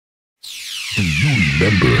Do you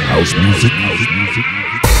remember house music?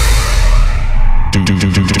 Do you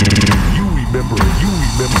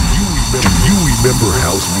remember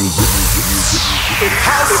house music?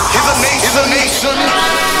 House is a nation.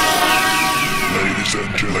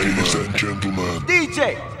 Ladies and gentlemen.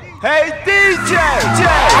 DJ! Hey DJ!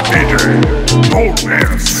 DJ! Toru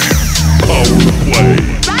S. Power play.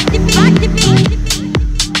 Rock the beat.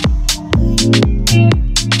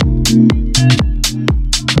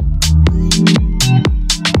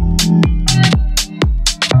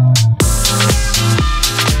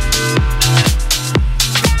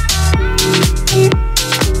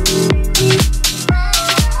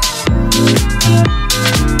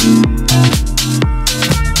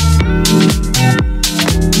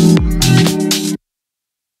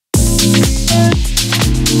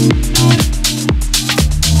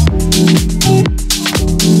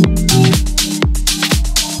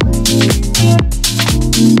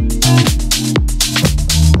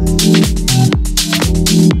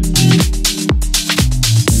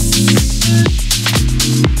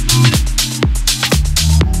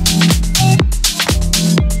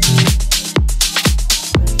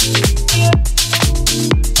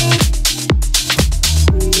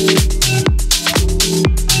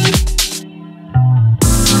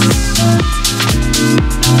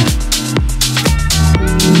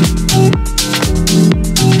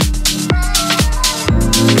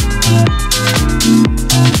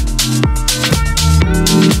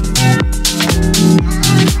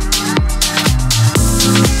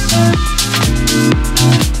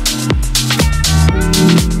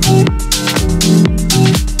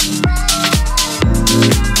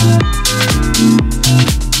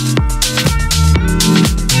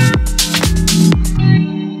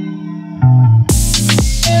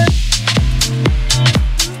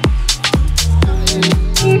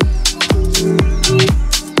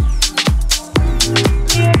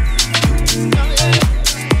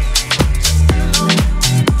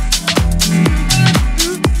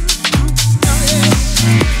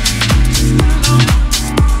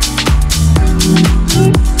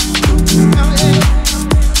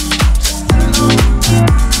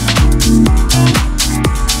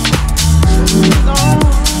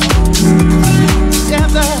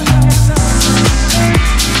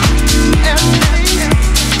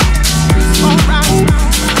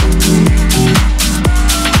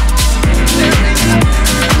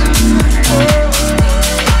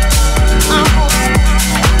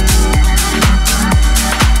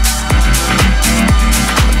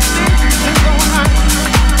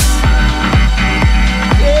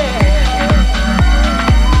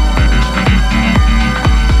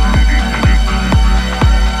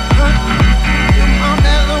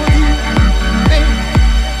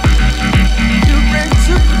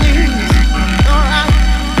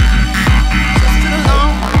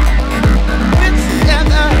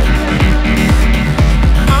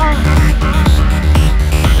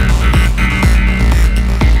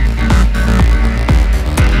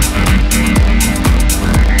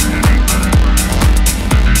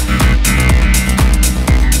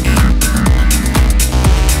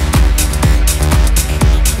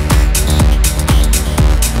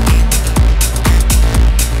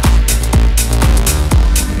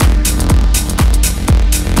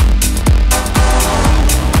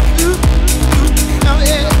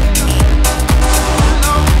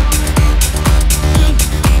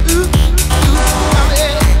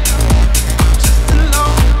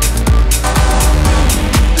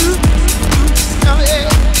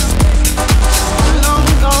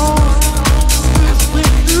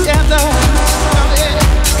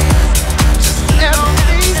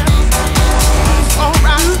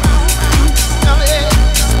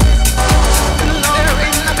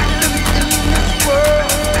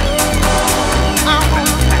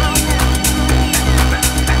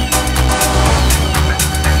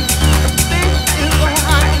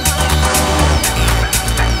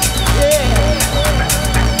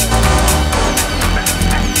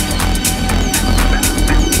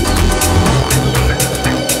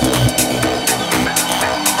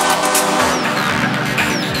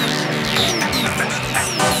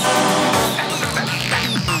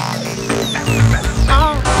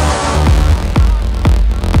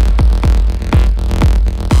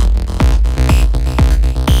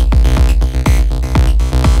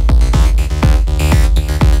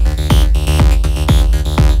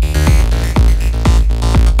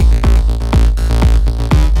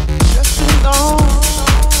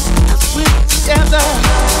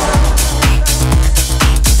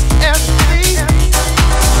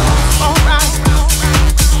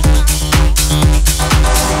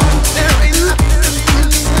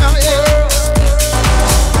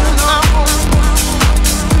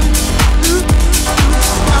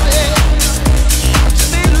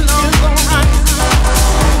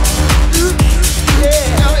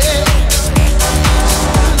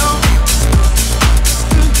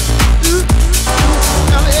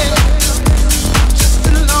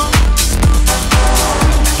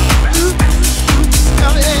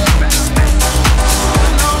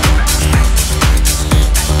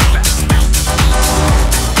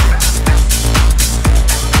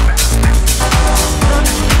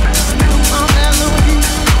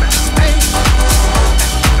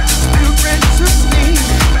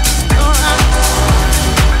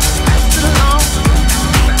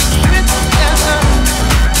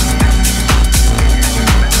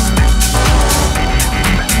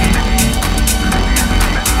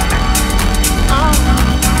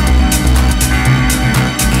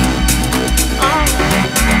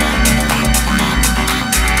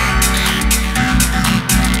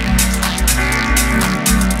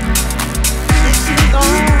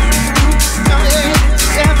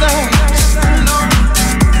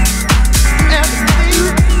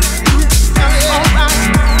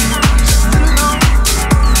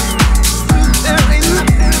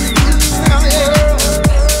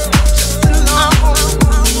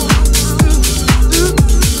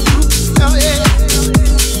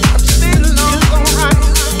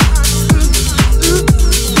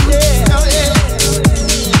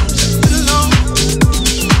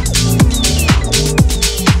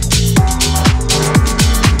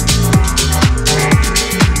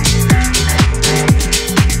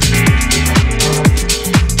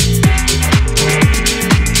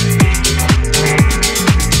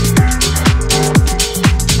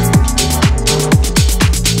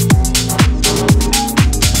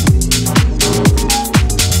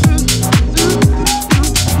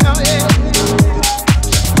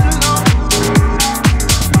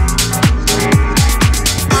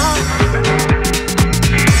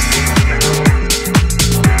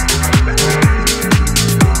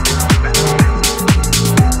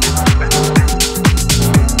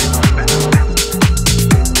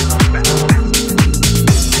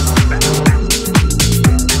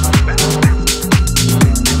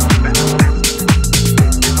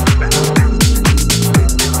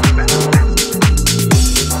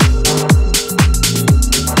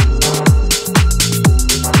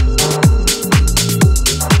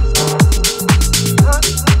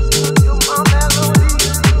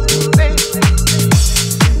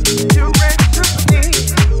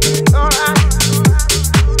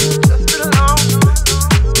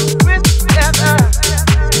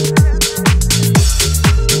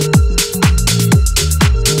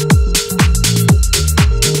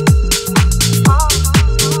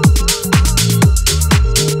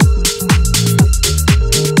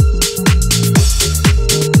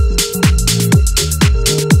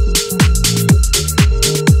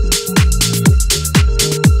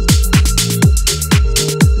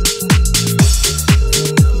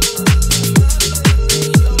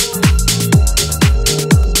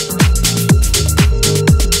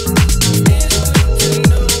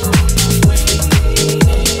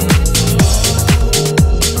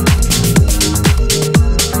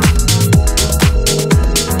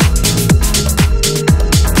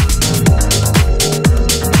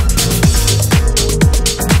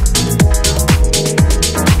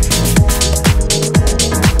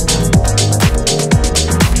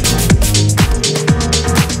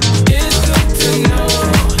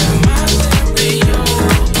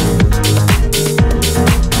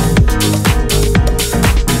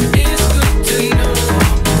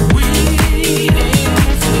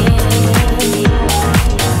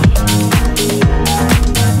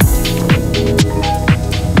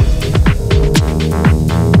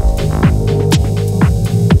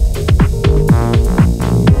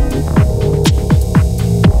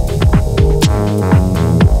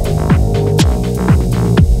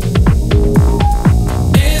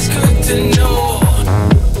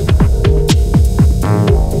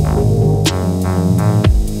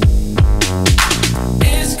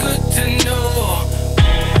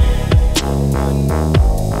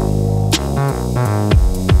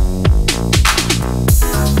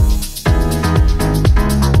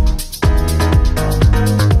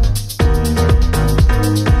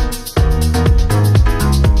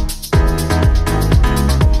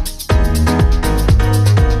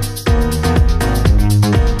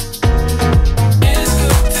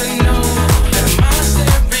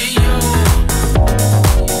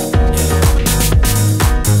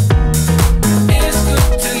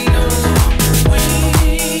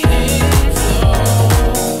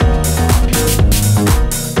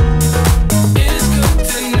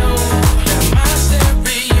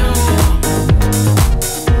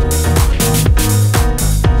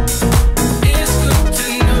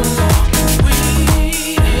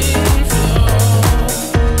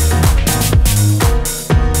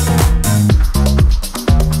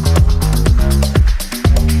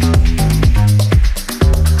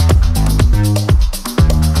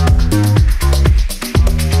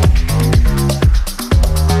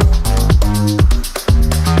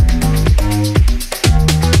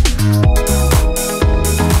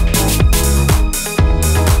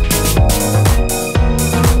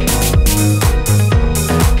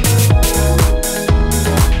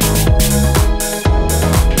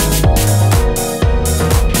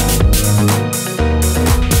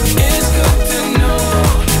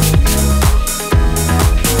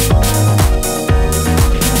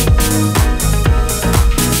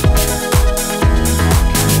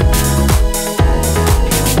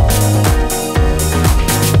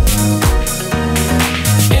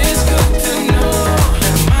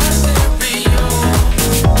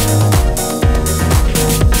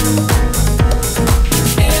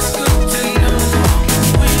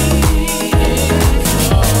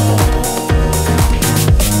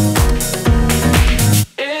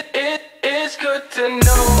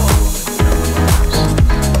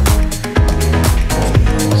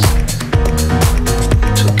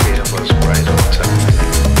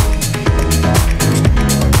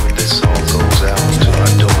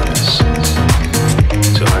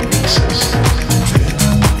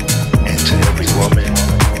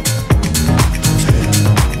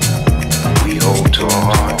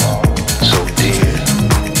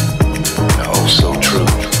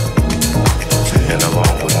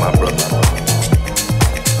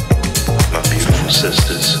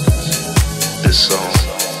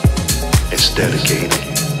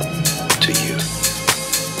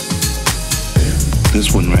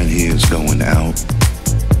 This one right here is going out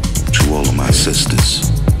to all of my sisters.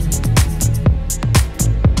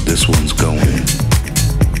 This one's going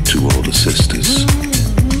to all the sisters.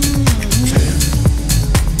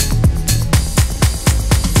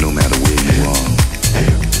 No matter where you are,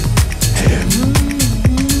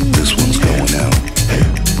 this one's going out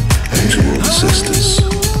to all the sisters.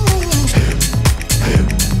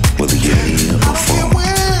 Whether you're near or far.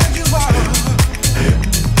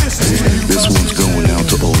 This one's going out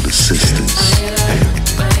to all the sisters.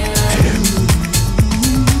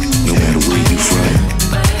 No matter where you're from,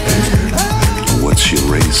 or what's your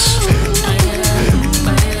race.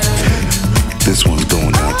 This one's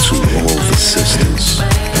going out to all the sisters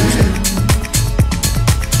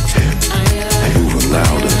who've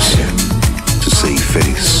allowed us to save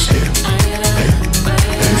face.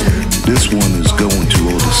 This one is going to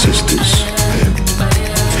all the sisters.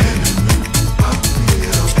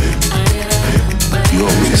 You're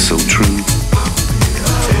always so true.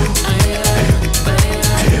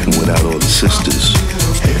 And without all the sisters,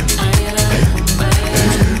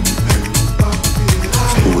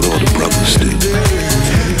 what would all the brothers do?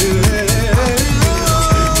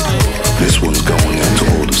 This one's going out to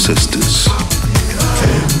all the sisters.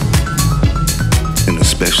 And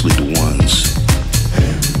especially the ones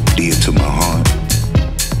dear to my heart.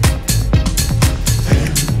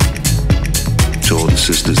 To all the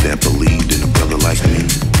sisters that believed in a brother like me,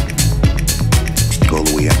 all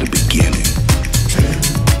the way at the beginning,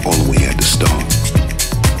 all the way at the start.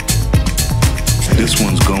 This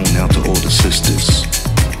one's going out to all the sisters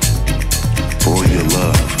for all your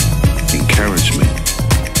love, encouragement,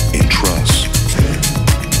 and trust.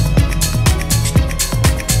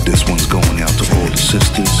 This one's going out to all the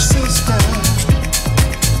sisters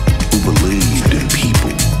who believed in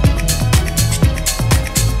people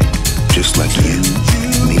just like you,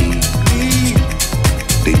 me.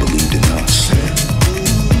 They believed in us.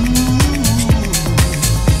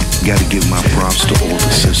 Gotta give my props to all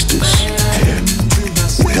the sisters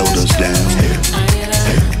who held us down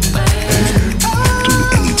through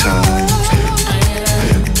any time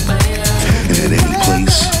and at any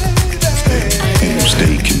place, and who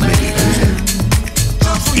stayed committed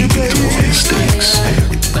even through our mistakes.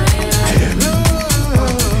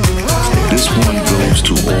 This one goes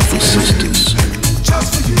to all the sisters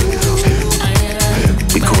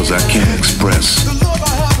because I can't express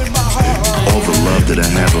all the love that I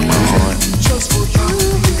have in my heart.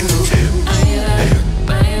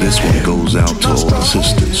 This one goes out to all the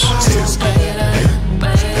sisters.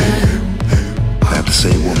 I have to say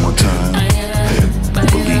it one more time, who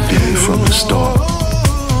believed in me from the start.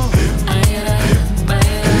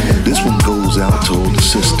 This one goes out to all the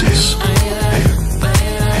sisters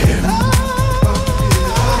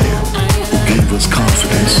who gave us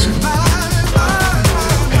confidence.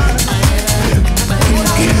 Who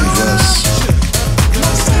gave us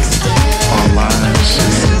our lives.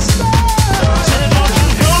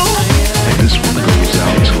 This one goes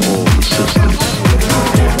out to all the sisters.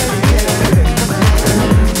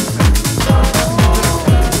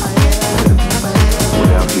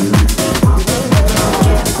 Without you, I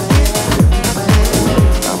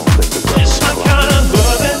don't think the it's my kind of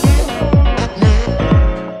loving.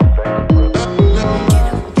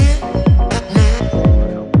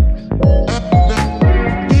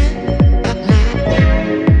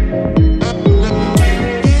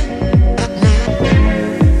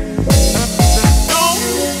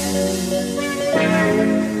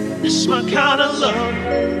 It's my kind of love.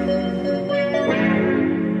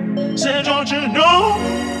 Said, don't you know?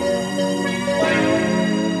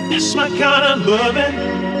 It's my kind of loving.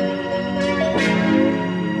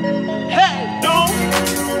 Hey, no.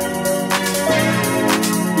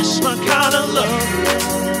 It's my kind of love.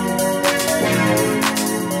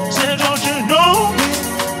 Said, don't you know?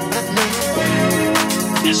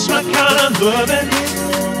 It's my kind of loving.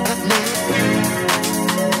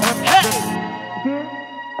 Hey.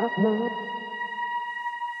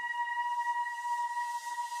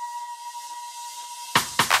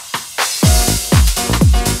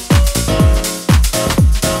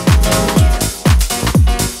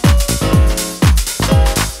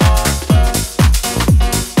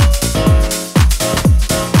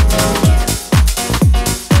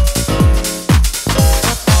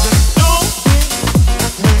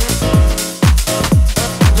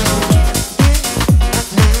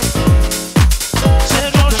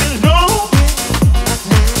 Said, don't you know?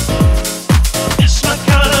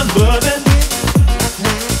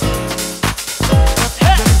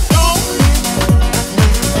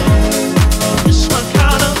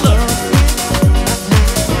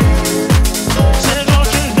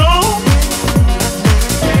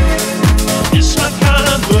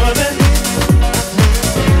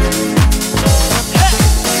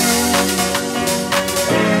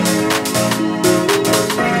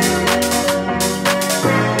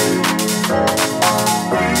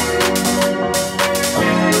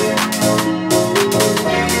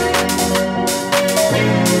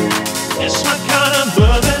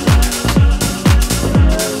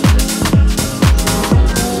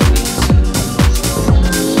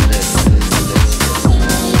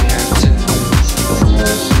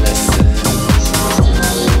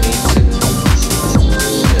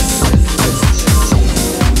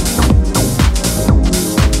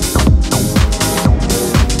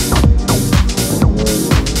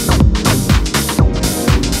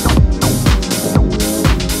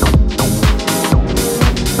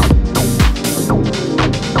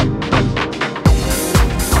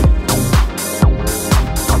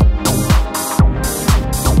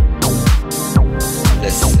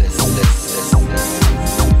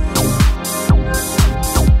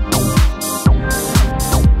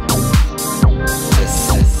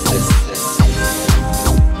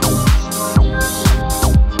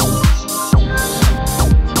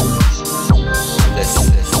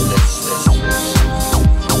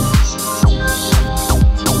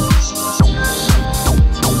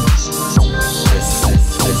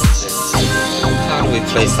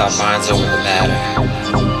 our minds over the matter.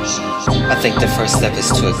 I think the first step is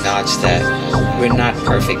to acknowledge that we're not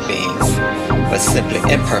perfect beings, but simply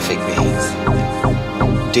imperfect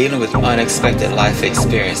beings, dealing with unexpected life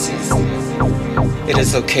experiences. It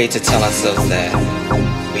is okay to tell ourselves that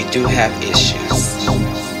we do have issues,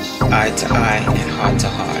 eye to eye and heart to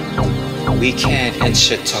heart. We can and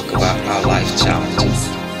should talk about our life challenges.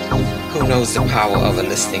 Who knows the power of a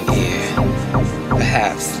listening ear?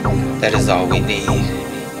 Perhaps that is all we need.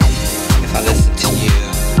 If I listen to you,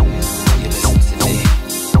 you listen to me,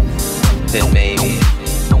 then maybe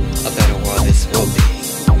a better world this will be.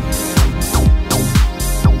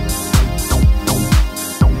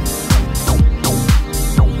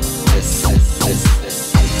 Listen.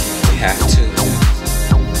 We have to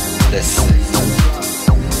listen.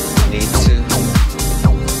 We need to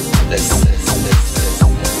listen.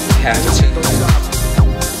 We have to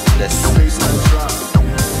listen.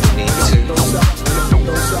 We need to listen. We have to listen. We need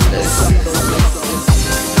to listen.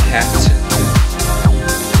 We have to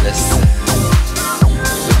listen.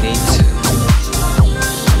 We need to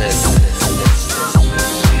listen.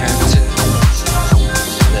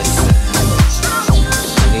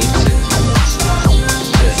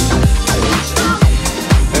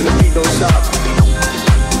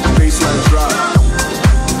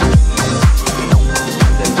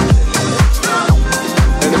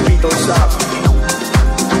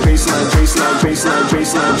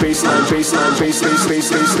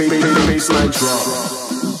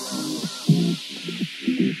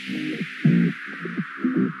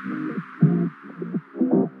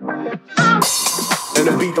 And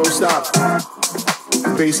the beat don't stop.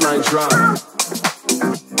 Baseline drop.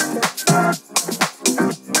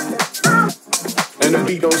 And the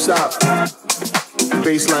beat don't stop.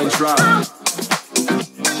 Baseline drop.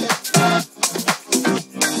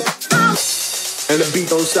 And the beat don't stop. Baseline drop. And the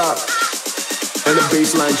beat don't stop.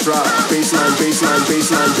 Baseline drop. And the beat don't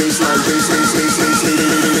stop.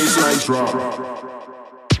 And the baseline drop. Baseline drop.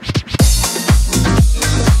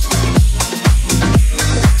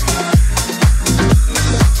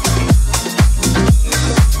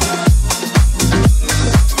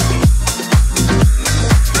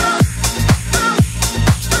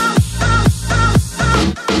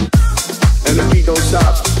 And the beat don't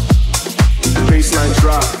stop. Baseline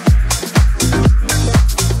drop.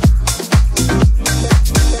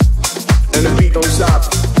 And the beat don't stop.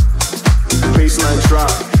 Baseline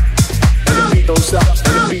drop. And the beat don't stop.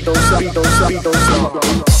 And the beat don't stop. Beat don't stop. Beat don't stop.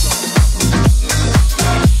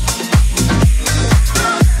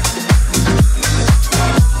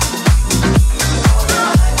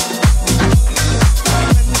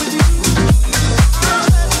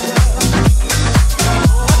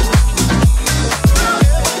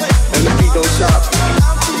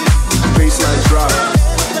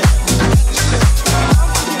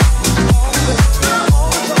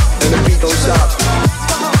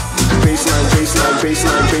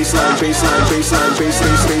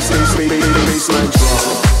 Baseline drop.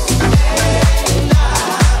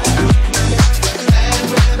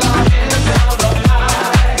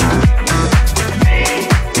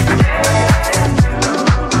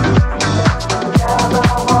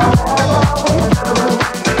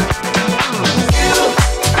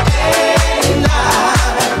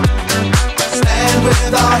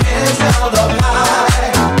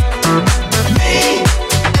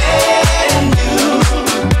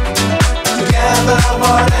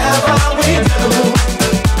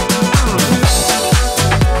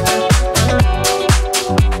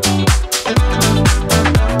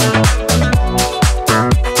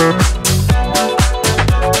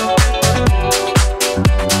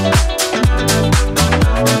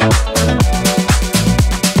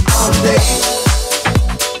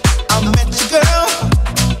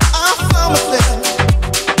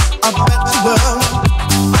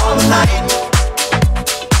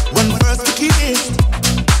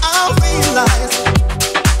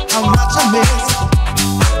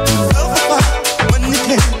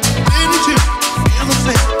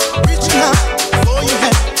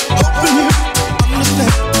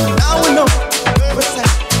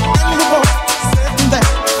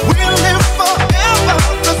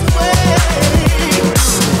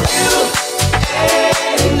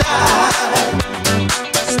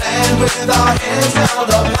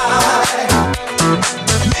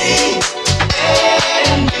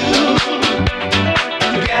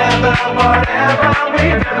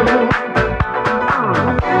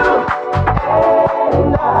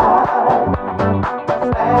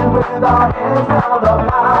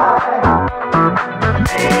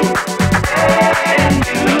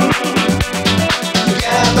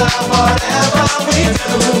 Whatever we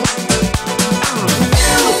do,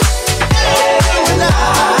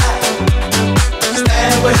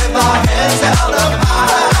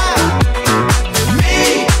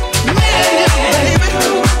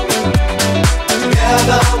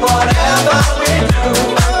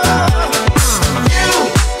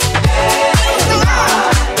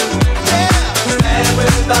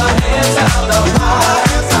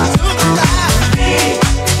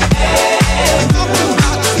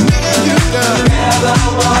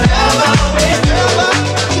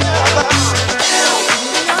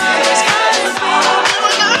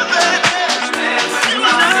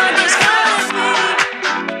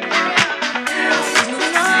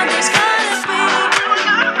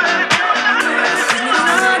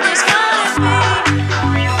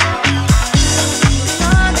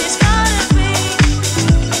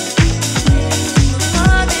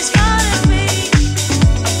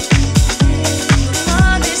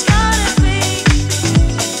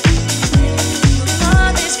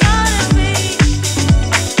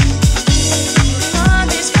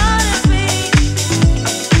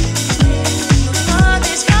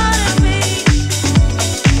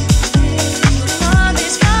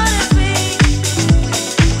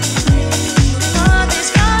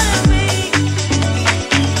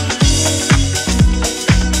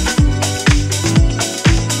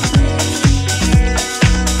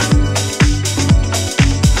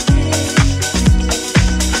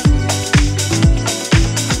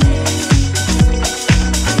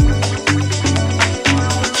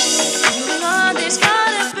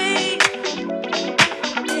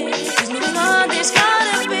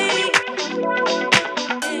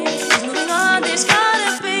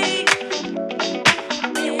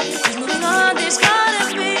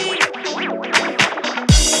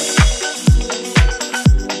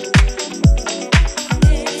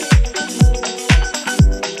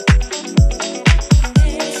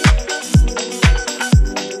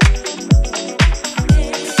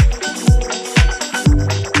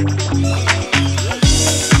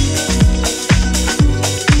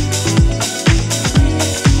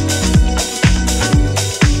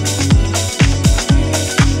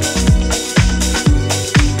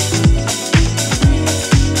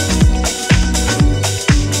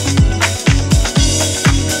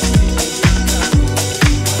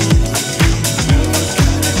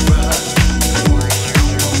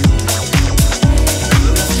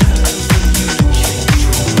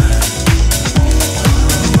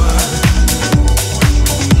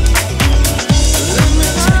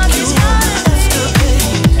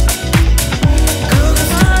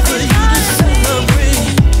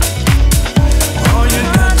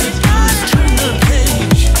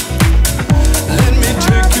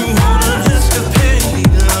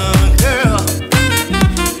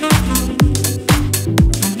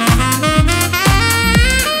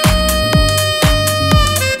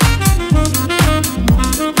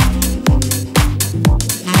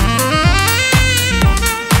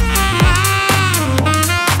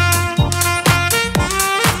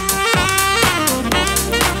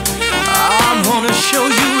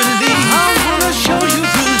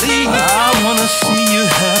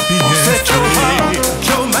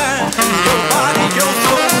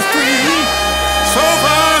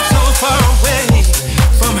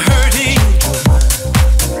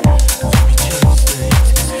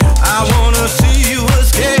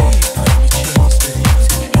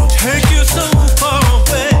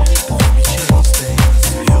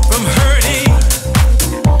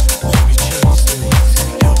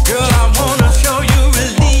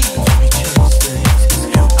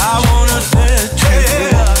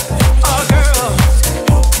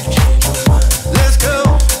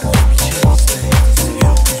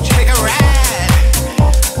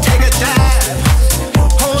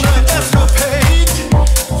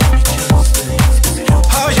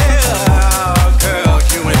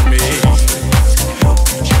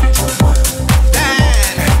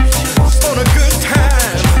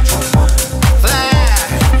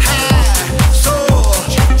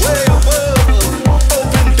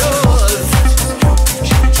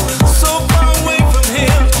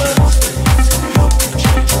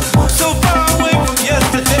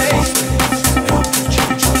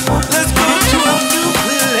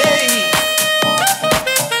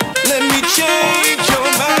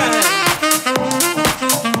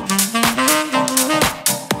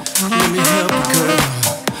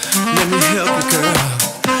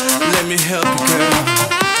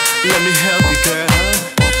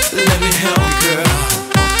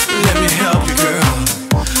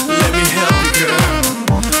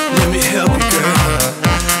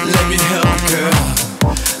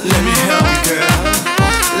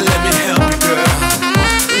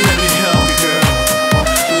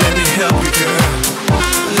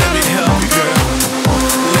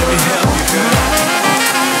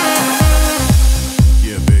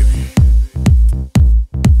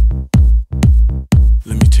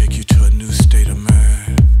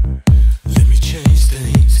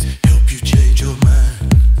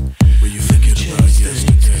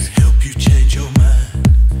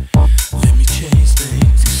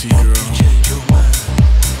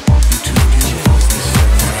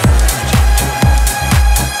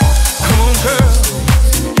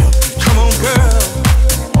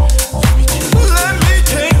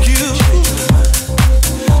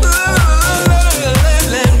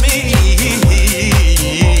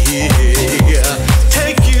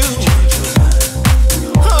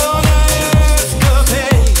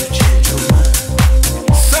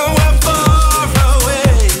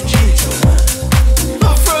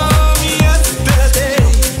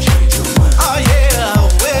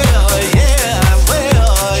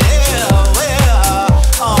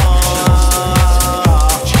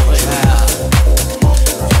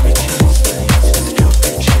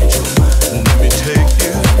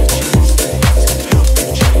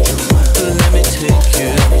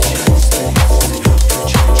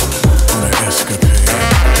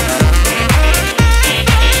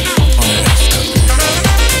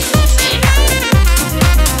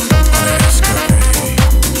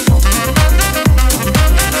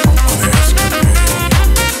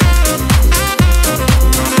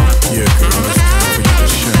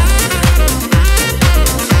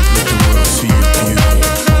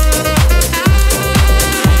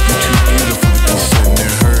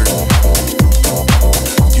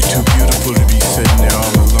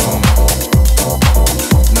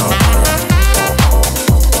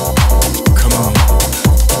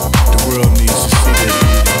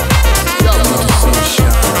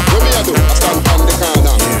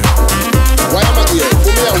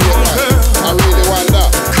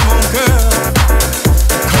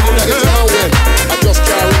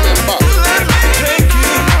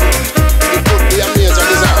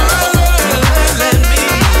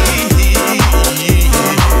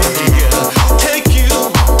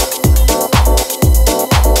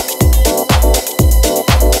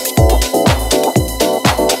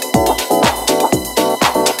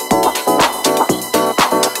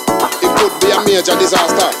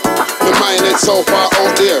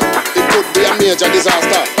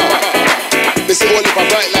 Me see only for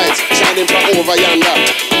bright lights shining from over yonder.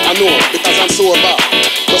 I know because I'm sober,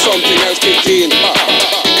 but something else kicked in.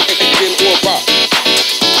 Taking over,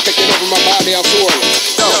 taking over my body and soul.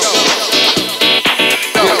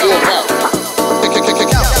 Taking over.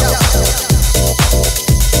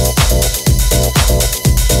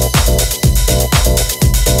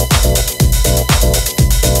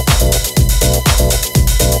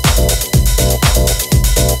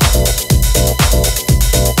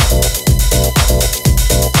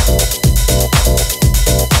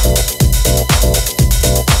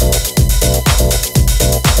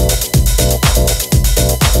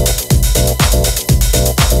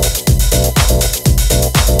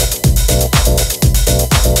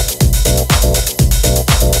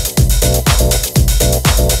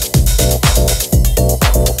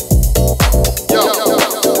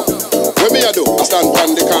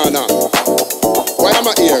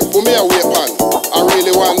 Put me a wait pan, I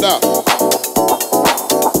really wonder.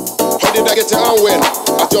 How did I get it and when?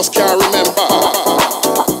 I just can't remember.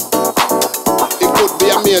 It could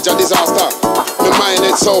be a major disaster. My mind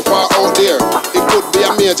is so far out there. It could be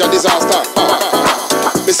a major disaster.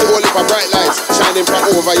 Me see only for bright lights shining from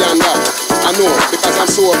over yonder. I know because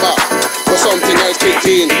I'm sober, but something else kicked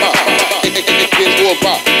in. Taking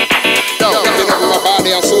over, taking over my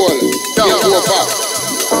body and soul. Taking over.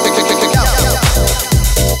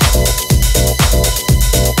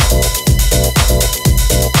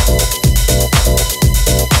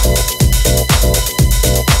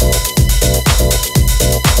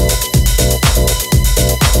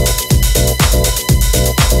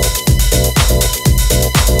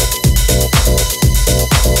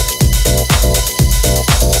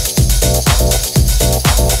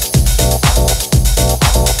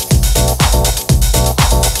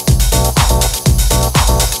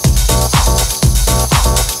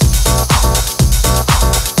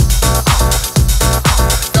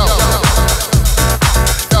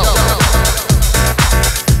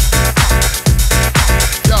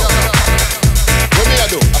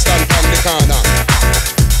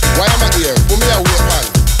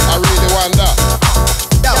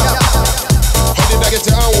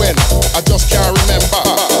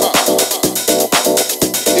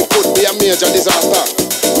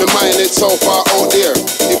 So far out there,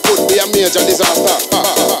 it could be a major disaster.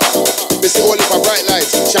 Me see only for bright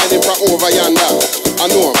lights shining from over yonder. I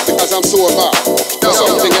know because I'm sober, but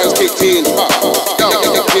something else kicked in.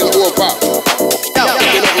 Kicking over,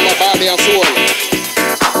 kicking over my body and soul.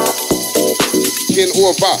 Kicking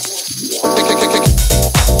over.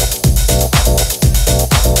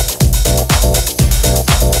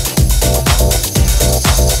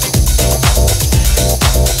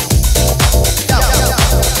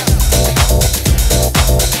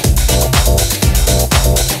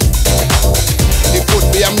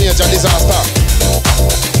 Major disaster.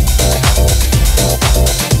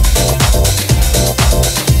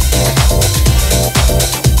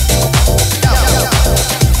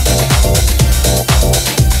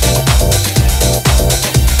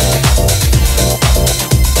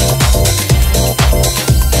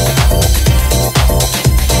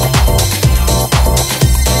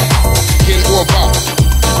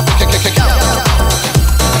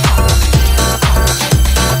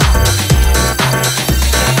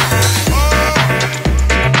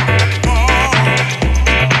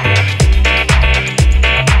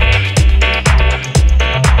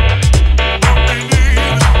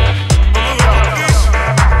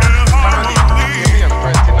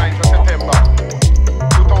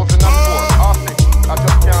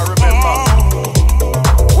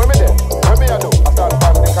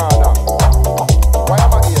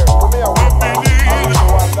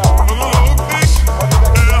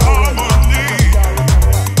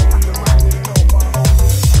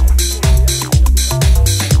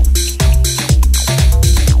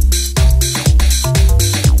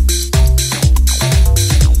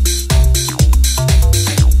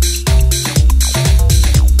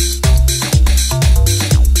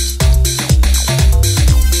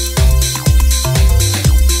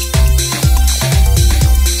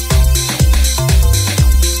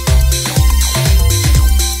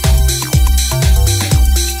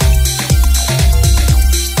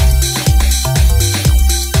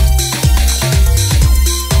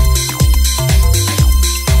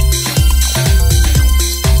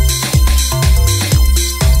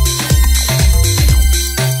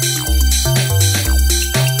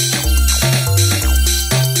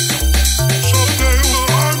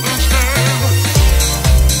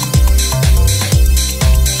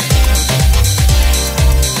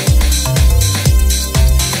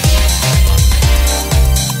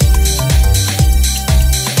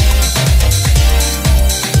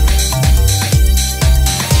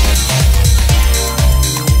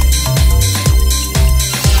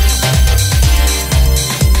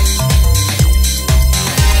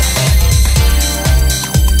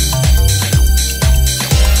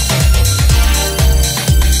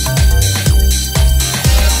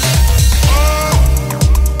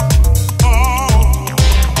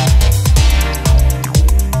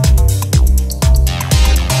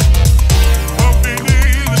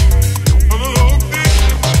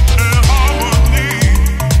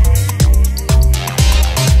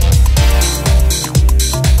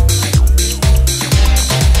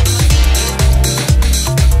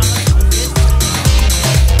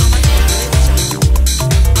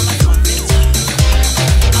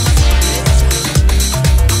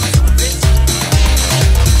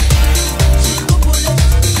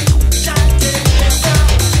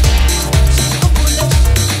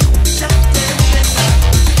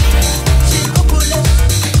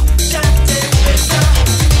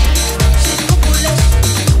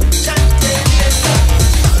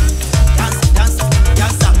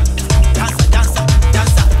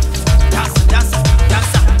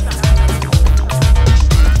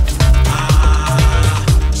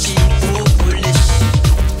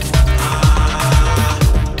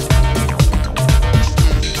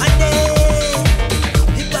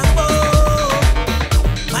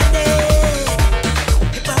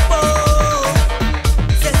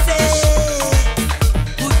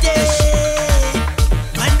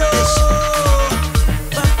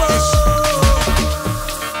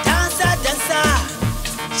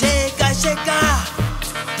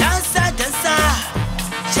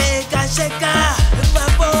 sheka,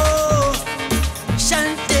 hip-hop,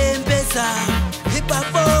 chante mbeza,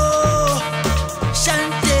 hip-hop,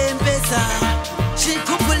 chante mbeza,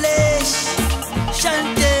 shikupulesh,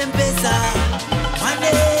 chante mbeza,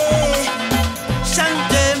 wane,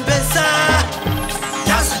 chante mbeza,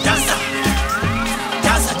 dansa, dansa,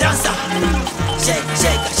 dansa, dansa, shake,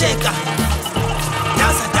 shake, shake,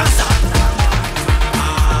 dansa, dansa.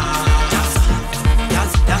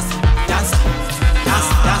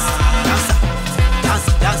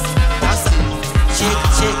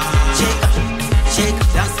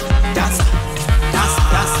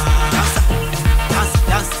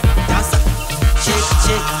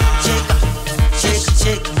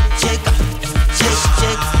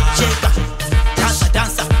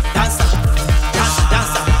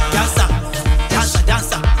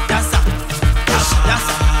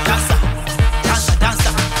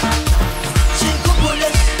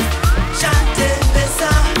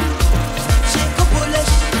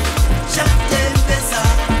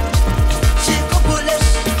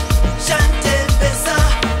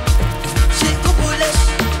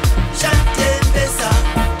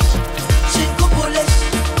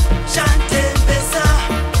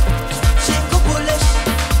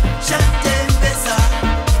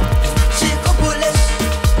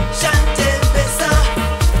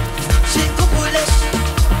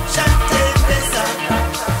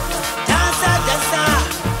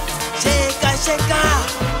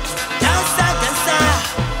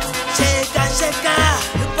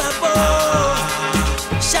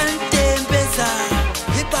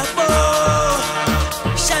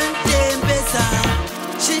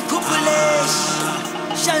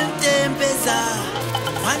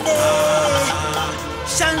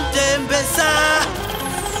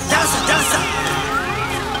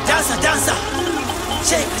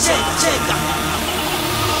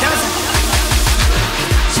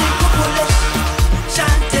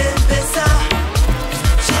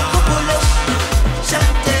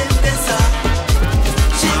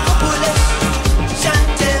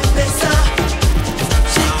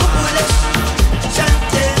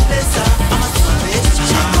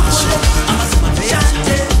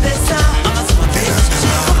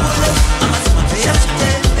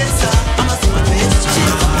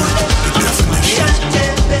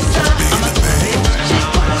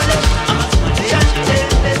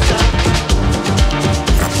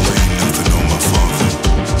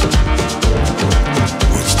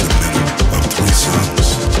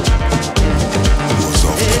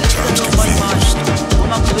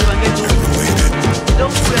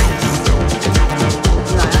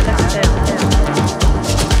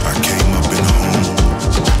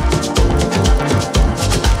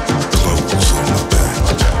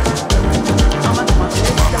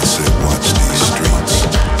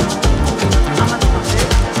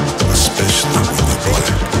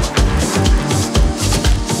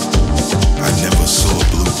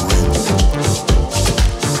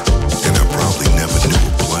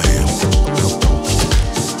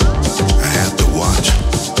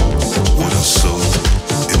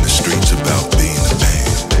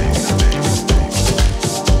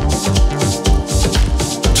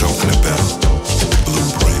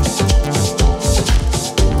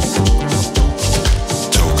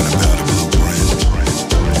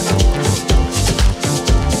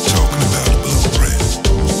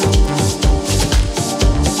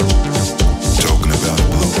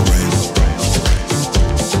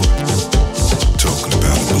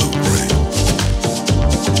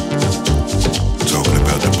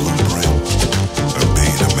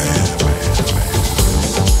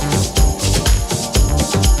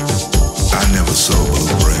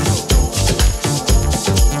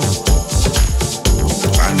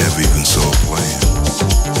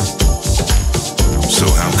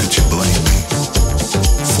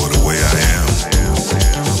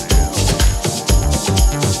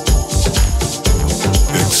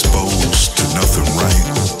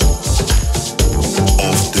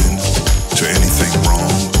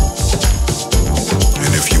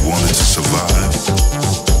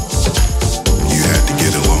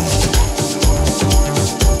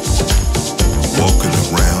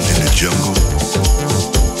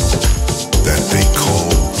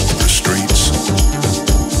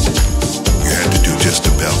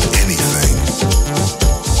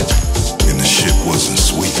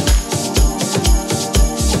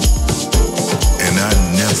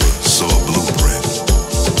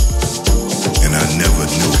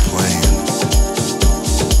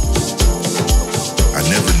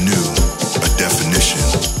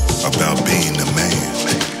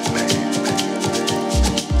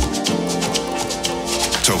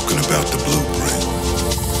 talking about the blueprint.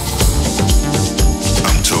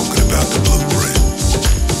 talking about the blueprint.